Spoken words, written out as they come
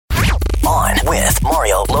On with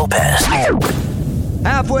Mario Lopez.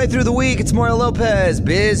 Halfway through the week, it's Mario Lopez.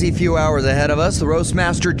 Busy few hours ahead of us. The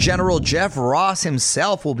Roastmaster General Jeff Ross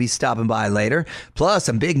himself will be stopping by later. Plus,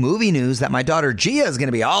 some big movie news that my daughter Gia is going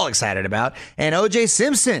to be all excited about. And O.J.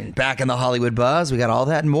 Simpson back in the Hollywood buzz. We got all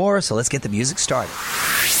that and more, so let's get the music started.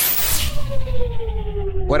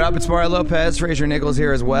 What up? It's Mario Lopez. Fraser Nichols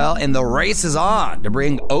here as well. And the race is on to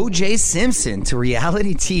bring O.J. Simpson to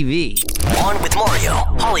reality TV. On with Mario,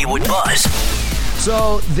 Hollywood Buzz.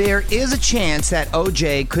 So there is a chance that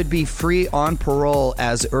OJ could be free on parole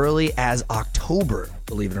as early as October,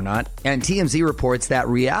 believe it or not. And TMZ reports that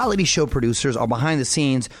reality show producers are behind the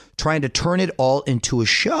scenes trying to turn it all into a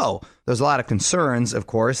show. There's a lot of concerns, of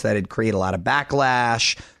course, that it'd create a lot of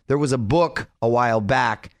backlash. There was a book a while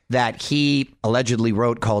back that he allegedly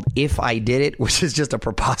wrote called If I Did It, which is just a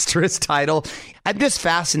preposterous title. I'm just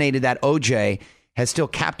fascinated that OJ has still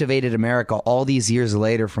captivated America all these years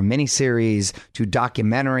later, from miniseries to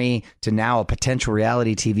documentary to now a potential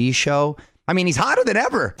reality TV show. I mean, he's hotter than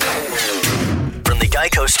ever. From the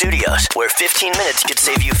Geico Studios, where 15 minutes could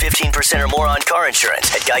save you 15% or more on car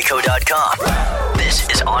insurance at geico.com. This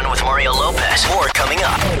is On with Mario Lopez. More coming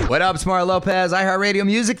up. What up, it's Mario Lopez, iHeartRadio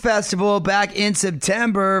Music Festival back in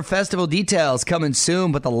September. Festival details coming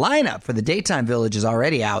soon, but the lineup for the Daytime Village is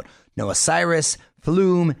already out. Noah Cyrus,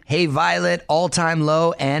 Flume, Hey Violet, All Time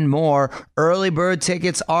Low, and more. Early bird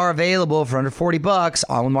tickets are available for under $40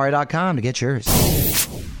 on withmario.com to get yours.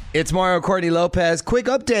 It's Mario Courtney Lopez. Quick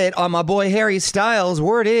update on my boy Harry Styles.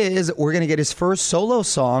 Word is we're going to get his first solo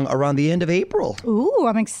song around the end of April. Ooh,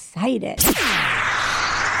 I'm excited.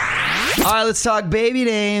 All right, let's talk baby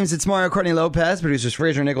names. It's Mario Courtney Lopez. Producers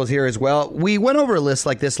Fraser Nichols here as well. We went over a list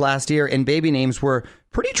like this last year, and baby names were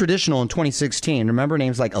pretty traditional in 2016. Remember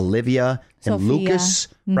names like Olivia and Sophia. Lucas,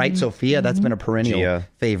 right? Sophia, that's been a perennial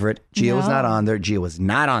favorite. Gia was not on there. Gia was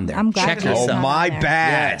not on there. I'm glad Check Gia's yourself. not Oh, my on there.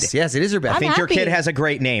 bad. Yes, it is her bad. I think your happy. kid has a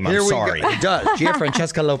great name. I'm Here we sorry. go. It does. Gia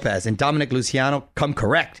Francesca Lopez and Dominic Luciano come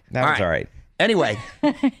correct. That was all right. Anyway,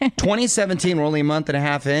 2017, we're only a month and a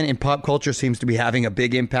half in, and pop culture seems to be having a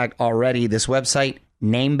big impact already. This website,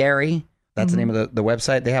 Nameberry, that's the name of the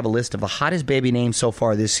website. They have a list of the hottest baby names so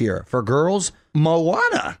far this year. For girls,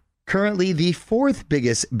 Moana, currently the fourth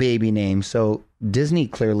biggest baby name. So Disney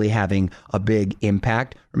clearly having a big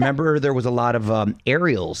impact. Remember, there was a lot of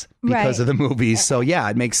Ariels because of the movies. So yeah,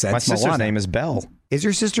 it makes sense. My sister's Moana. name is Belle. Is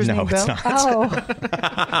your sister's name Belle? it's not. Oh.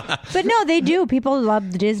 But no, they do. People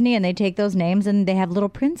love Disney and they take those names and they have little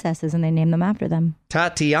princesses and they name them after them.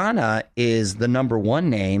 Tatiana is the number one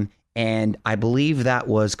name, and I believe that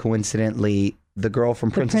was coincidentally the girl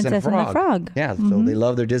from Princess and the Frog. Yeah, so they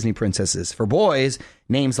love their Disney princesses. For boys,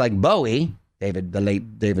 names like Bowie, the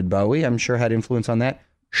late David Bowie, I'm sure had influence on that.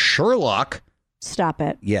 Sherlock, Stop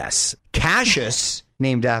it. yes. Cassius,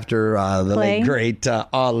 named after the Clay. late great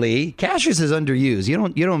Ali. Cassius is underused. You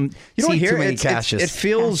don't see hear too many it. Cassius. It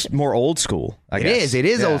feels more old school. I guess. It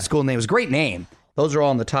is Yeah. old school name. It was a great name. Those are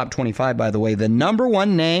all in the top 25, by the way. The number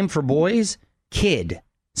one name for boys, Kid,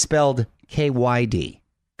 spelled K-Y-D.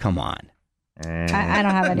 Come on. I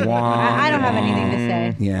don't have anything. I don't have anything to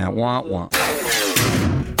say. Yeah, wah, wah.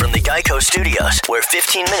 From the Geico Studios, where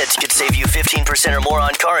 15 minutes could save you 15% or more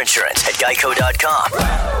on car insurance at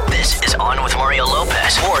geico.com. This is On with Mario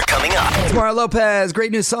Lopez. More coming up. It's Mario Lopez.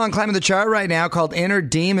 Great new song climbing the chart right now called Inner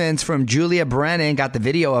Demons from Julia Brennan. Got the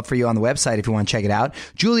video up for you on the website if you want to check it out.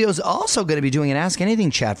 Julia's also going to be doing an Ask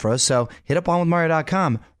Anything chat for us, so hit up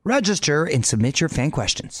onwithmario.com. Register and submit your fan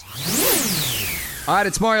questions. All right,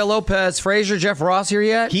 it's Mario Lopez. Fraser, Jeff Ross here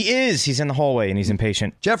yet? He is. He's in the hallway and he's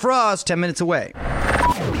impatient. Jeff Ross, 10 minutes away.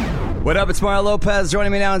 What up? It's Mario Lopez.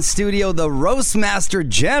 Joining me now in studio, the Roastmaster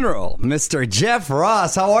General, Mr. Jeff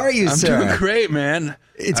Ross. How are you, sir? I'm doing great, man.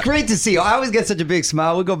 It's great to see you. I always get such a big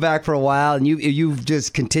smile. We go back for a while, and you've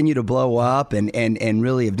just continued to blow up and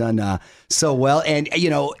really have done so well. And,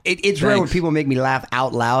 you know, it's rare when people make me laugh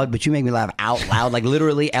out loud, but you make me laugh out loud, like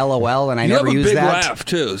literally LOL, and I never use that. You have a big laugh,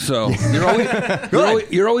 too, so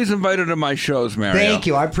you're always invited to my shows, Mario. Thank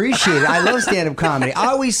you. I appreciate it. I love stand-up comedy. I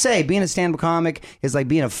always say being a stand-up comic is like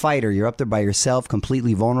being a fighter. You're up there by yourself,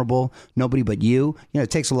 completely vulnerable, nobody but you. You know,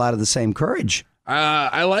 it takes a lot of the same courage.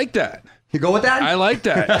 I like that. You go with that? I like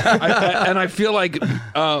that. And I feel like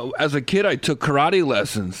as a kid, I took karate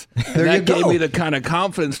lessons. There that you go. gave me the kind of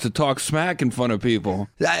confidence to talk smack in front of people.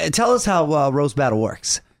 Tell us how roast battle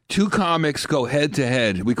works. Two comics go head to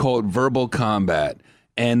head. We call it verbal combat.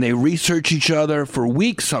 And they research each other for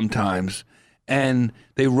weeks sometimes. And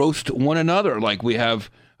they roast one another. Like we have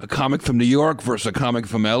a comic from New York versus a comic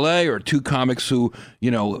from L.A., or two comics who,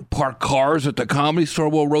 park cars at the Comedy Store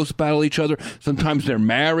will roast battle each other. Sometimes they're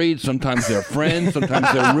married, sometimes they're friends,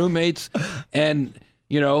 sometimes they're roommates. And,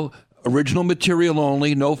 original material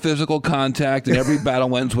only, no physical contact, and every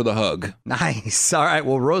battle ends with a hug. Nice. All right.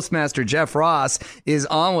 Well, Roastmaster Jeff Ross is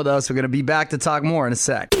on with us. We're going to be back to talk more in a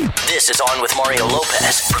sec. This is On with Mario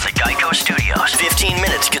Lopez from the Geico Studios. 15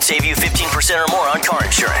 minutes could save you 15% or more on car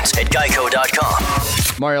insurance at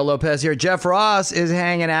geico.com. Mario Lopez here. Jeff Ross is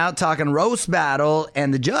hanging out talking roast battle,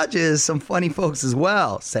 and the judges, some funny folks as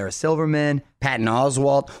well. Sarah Silverman, Patton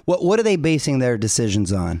Oswalt. What are they basing their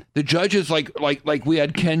decisions on? The judges, like we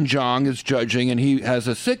had Ken Jeong is judging, and he has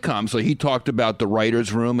a sitcom, so he talked about the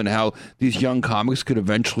writer's room and how these young comics could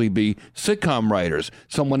eventually be sitcom writers.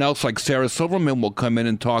 Someone else like Sarah Silverman will come in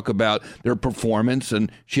and talk about their performance,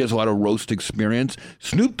 and she has a lot of roast experience.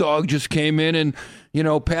 Snoop Dogg just came in and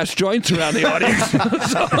passed joints around the audience.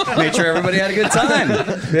 Made sure everybody had a good time.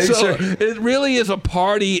 It really is a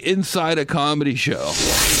party inside a comedy show.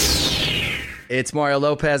 It's Mario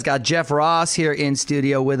Lopez, got Jeff Ross here in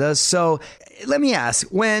studio with us. So let me ask,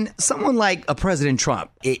 when someone like a President Trump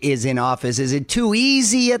is in office, is it too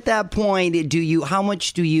easy at that point? How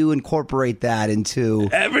much do you incorporate that into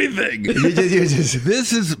everything?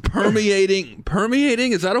 This is permeating.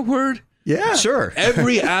 Permeating, is that a word? Yeah, sure.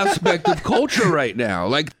 Every aspect of culture right now.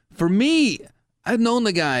 Like, for me, I've known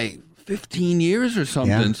the guy 15 years or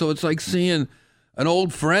something, so it's like seeing an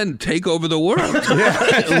old friend take over the world.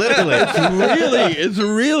 Yeah, literally. It's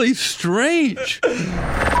really strange.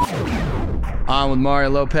 On with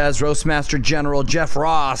Mario Lopez, Roastmaster General Jeff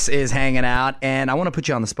Ross is hanging out, and I want to put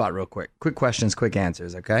you on the spot real quick. Quick questions, quick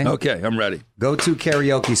answers, okay? Okay, I'm ready. Go-to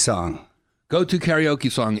karaoke song. Go-to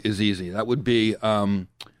karaoke song is easy. That would be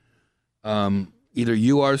either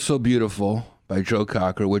You Are So Beautiful by Joe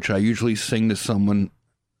Cocker, which I usually sing to someone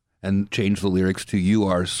and change the lyrics to You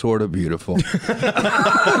Are Sort of Beautiful. You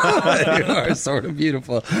are sort of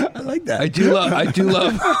beautiful. I like that. I do love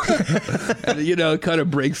and, it kind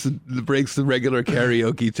of breaks the regular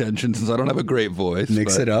karaoke tension since I don't have a great voice.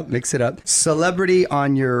 Mix it up. Celebrity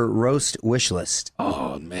on your roast wish list.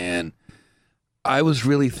 Oh, man. I was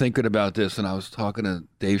really thinking about this, and I was talking to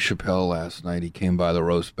Dave Chappelle last night. He came by the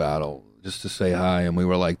roast battle just to say hi, and we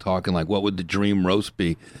were talking what would the dream roast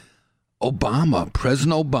be?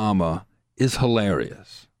 President Obama is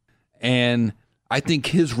hilarious. And I think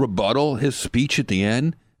his rebuttal, his speech at the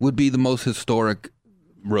end, would be the most historic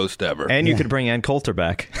roast ever. And you could bring Ann Coulter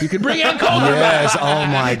back. You could bring Ann Coulter back. Yes. Oh,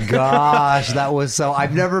 my gosh. That was so...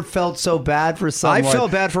 I've never felt so bad for someone. I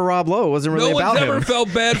felt bad for Rob Lowe. It wasn't really about him. No one's ever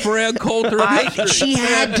felt bad for Ann Coulter. She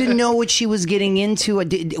had to know what she was getting into.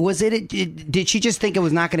 Did she just think it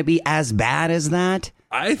was not going to be as bad as that?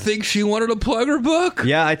 I think she wanted to plug her book.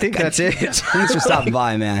 Yeah, I think that's it. Thanks for stopping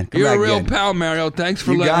by, man. You're a real pal, Mario. Thanks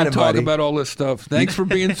for letting me talk about all this stuff. Thanks for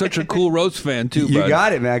being such a cool roast fan, too, buddy. You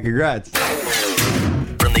got it, man. Congrats.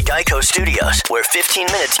 From the Geico Studios, where 15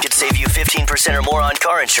 minutes could save you 15% or more on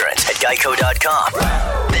car insurance at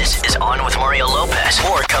geico.com. This is On with Mario Lopez.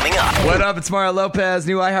 More coming up. What up? It's Mario Lopez.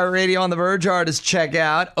 New iHeartRadio on the Verge artist. Check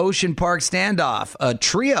out Ocean Park Standoff, a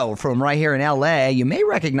trio from right here in L.A. You may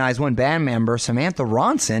recognize one band member, Samantha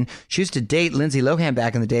Ronson. She used to date Lindsay Lohan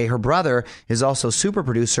back in the day. Her brother is also super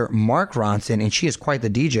producer Mark Ronson, and she is quite the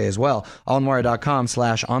DJ as well.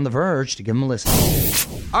 OnMario.com/On the Verge to give him a listen.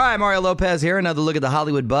 All right, Mario Lopez here. Another look at the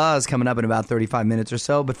Hollywood buzz coming up in about 35 minutes or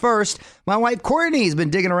so. But first, my wife Courtney's been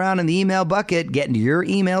digging around in the email bucket, getting to your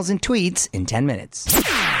emails and tweets in 10 minutes.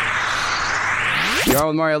 You're on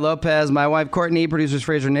with Mario Lopez. My wife Courtney, producers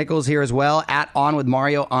Fraser Nichols here as well, at On With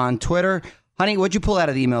Mario on Twitter. Honey, what'd you pull out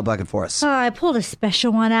of the email bucket for us? I pulled a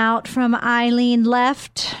special one out from Eileen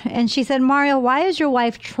Left, and she said, Mario, why is your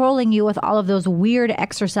wife trolling you with all of those weird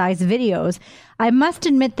exercise videos? I must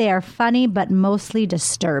admit they are funny, but mostly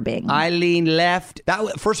disturbing. Eileen Left.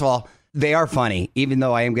 First of all, they are funny. Even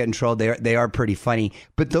though I am getting trolled, they are pretty funny.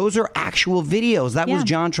 But those are actual videos. That was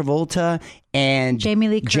John Travolta and Jamie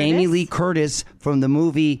Lee Curtis from the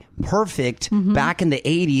movie Perfect back in the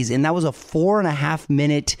 80s. And that was a 4.5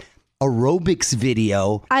 minute aerobics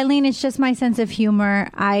video. Eileen, it's just my sense of humor.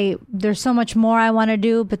 There's so much more I want to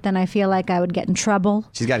do, but then I feel like I would get in trouble.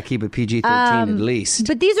 She's got to keep it PG-13 at least.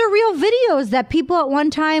 But these are real videos that people at one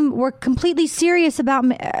time were completely serious about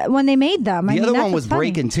when they made them. The other one was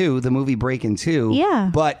Breakin' 2, the movie Breakin' 2. Yeah.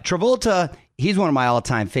 But Travolta, he's one of my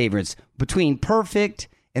all-time favorites. Between Perfect,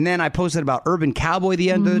 and then I posted about Urban Cowboy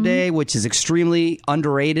the other day, which is extremely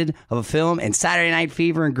underrated of a film, and Saturday Night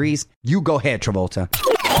Fever and Grease. You go ahead, Travolta.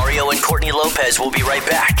 Mario and Courtney Lopez will be right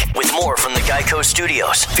back with more from the Geico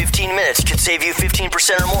Studios. 15 minutes could save you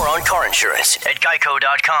 15% or more on car insurance at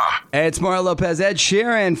geico.com. Hey, it's Mario Lopez. Ed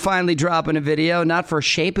Sheeran finally dropping a video, not for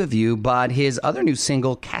Shape of You, but his other new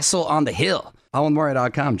single, Castle on the Hill. On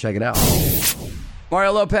Mario.com. Check it out.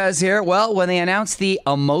 Mario Lopez here. Well, when they announced the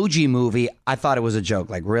Emoji Movie, I thought it was a joke.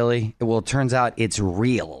 Like, really? Well, it turns out it's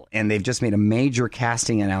real. And they've just made a major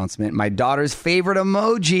casting announcement. My daughter's favorite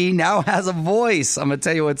emoji now has a voice. I'm going to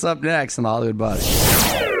tell you what's up next on the Hollywood Buzz.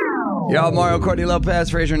 Yo, Mario, Courtney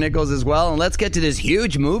Lopez, Fraser Nichols as well. And let's get to this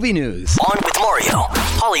huge movie news. On with Mario,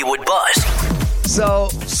 Hollywood Buzz. So,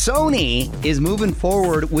 Sony is moving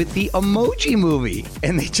forward with the Emoji Movie,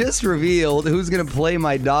 and they just revealed who's going to play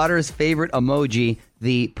my daughter's favorite emoji,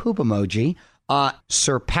 the poop emoji,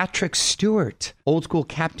 Sir Patrick Stewart, old school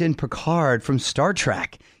Captain Picard from Star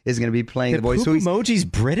Trek, is going to be playing the voice. Poop emoji's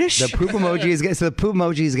British? The poop emoji is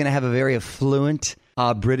going to have a very affluent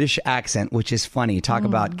British accent, which is funny. Talk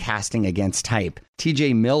about casting against type.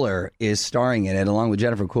 TJ Miller is starring in it along with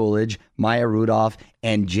Jennifer Coolidge, Maya Rudolph,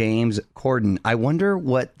 and James Corden. I wonder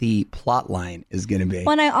what the plot line is going to be.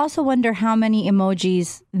 Well, and I also wonder how many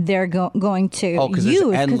emojis they're going to use. Because there's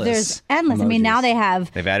endless. Emojis. I mean, now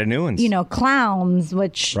they've added new ones. Clowns,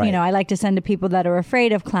 which, Right. I like to send to people that are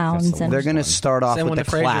afraid of clowns. And They're going to start off Send with one the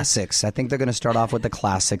to Fraser. classics. I think they're going to start off with the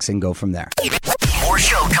classics and go from there. More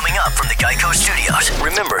show coming up from the Geico Studios.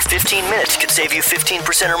 Remember, 15 minutes could save you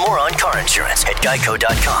 15% or more on car insurance at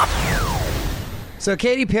geico.com. So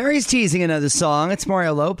Katy Perry's teasing another song. It's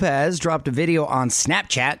Mario Lopez. Dropped a video on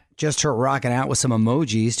Snapchat. Just her rocking out with some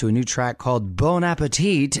emojis to a new track called Bon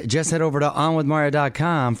Appetit. Just head over to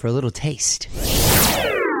onwithmario.com for a little taste.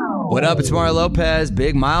 What up? It's Mario Lopez.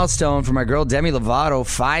 Big milestone for my girl Demi Lovato.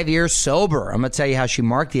 5 years sober. I'm going to tell you how she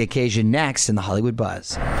marked the occasion next in the Hollywood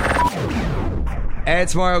Buzz. Hey,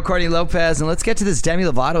 it's Mario, Courtney Lopez, and let's get to this Demi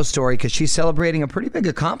Lovato story because she's celebrating a pretty big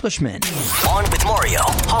accomplishment. On with Mario,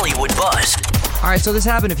 Hollywood Buzz. All right, so this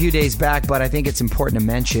happened a few days back, but I think it's important to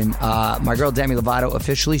mention my girl Demi Lovato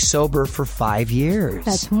officially sober for 5 years.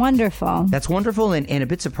 That's wonderful. That's wonderful and a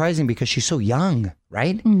bit surprising because she's so young,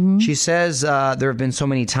 right? Mm-hmm. She says there have been so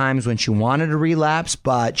many times when she wanted to relapse,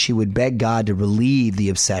 but she would beg God to relieve the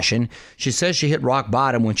obsession. She says she hit rock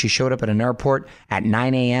bottom when she showed up at an airport at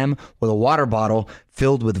 9 a.m. with a water bottle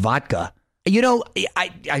filled with vodka.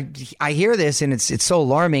 I hear this and it's so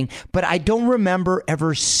alarming, but I don't remember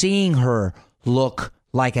ever seeing her look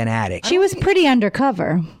like an addict. She was pretty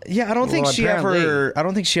undercover. Yeah, I don't think she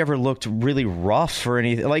ever looked really rough or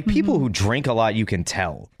anything. Like people who drink a lot, you can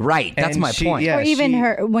tell. Right, that's my point. Or even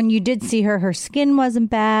her, when you did see her, her skin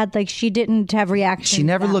wasn't bad. Like she didn't have reactions. She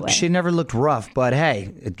never looked rough, but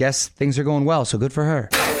hey, I guess things are going well, so good for her.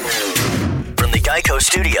 From the Geico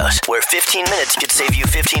Studios, where 15 minutes could save you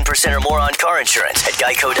 15% or more on car insurance at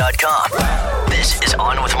geico.com. This is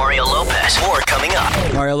On with Mario Lopez. More coming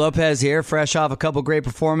up. Mario Lopez here, fresh off a couple great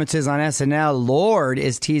performances on SNL. Lorde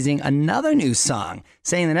is teasing another new song,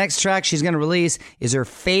 saying the next track she's going to release is her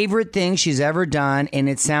favorite thing she's ever done, and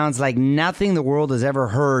it sounds like nothing the world has ever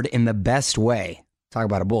heard in the best way. Talk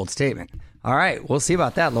about a bold statement. All right, we'll see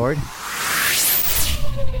about that, Lorde.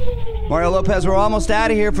 Mario Lopez, we're almost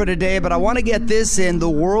out of here for today, but I want to get this in. The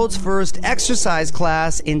world's first exercise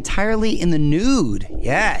class entirely in the nude.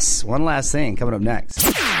 Yes, one last thing coming up next.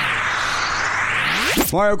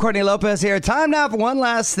 Mario, Courtney Lopez here. Time now for one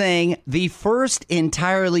last thing. The first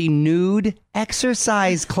entirely nude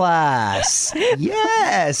exercise class.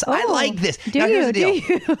 Yes, I like this. Now, here's the deal.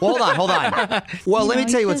 Hold on. Well, let me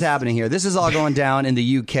tell you what's happening here. This is all going down in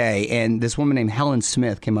the UK, and this woman named Helen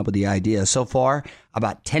Smith came up with the idea. So far,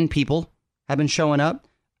 about 10 people have been showing up,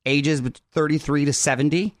 ages 33 to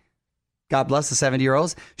 70. God bless the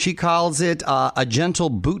 70-year-olds. She calls it a gentle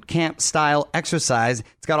boot camp style exercise.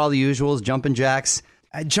 It's got all the usuals, jumping jacks.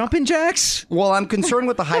 Jumping jacks? Well, I'm concerned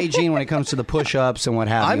with the hygiene when it comes to the push-ups and what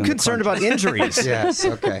have you. I'm concerned about injuries. Yes,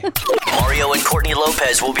 okay. Mario and Courtney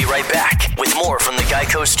Lopez will be right back with more from the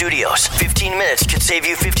Geico Studios. 15 minutes could save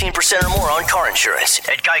you 15% or more on car insurance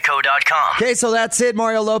at geico.com. Okay, so that's it.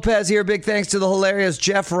 Mario Lopez here. Big thanks to the hilarious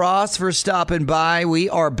Jeff Ross for stopping by. We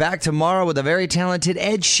are back tomorrow with a very talented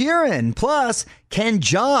Ed Sheeran. Plus, Ken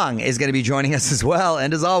Jeong is going to be joining us as well.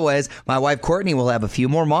 And as always, my wife Courtney will have a few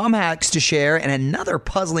more mom hacks to share and another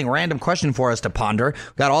puzzling random question for us to ponder.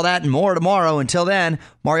 Got all that and more tomorrow. Until then,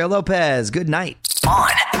 Mario Lopez, good night.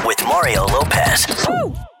 On with Mario Lopez.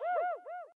 Woo!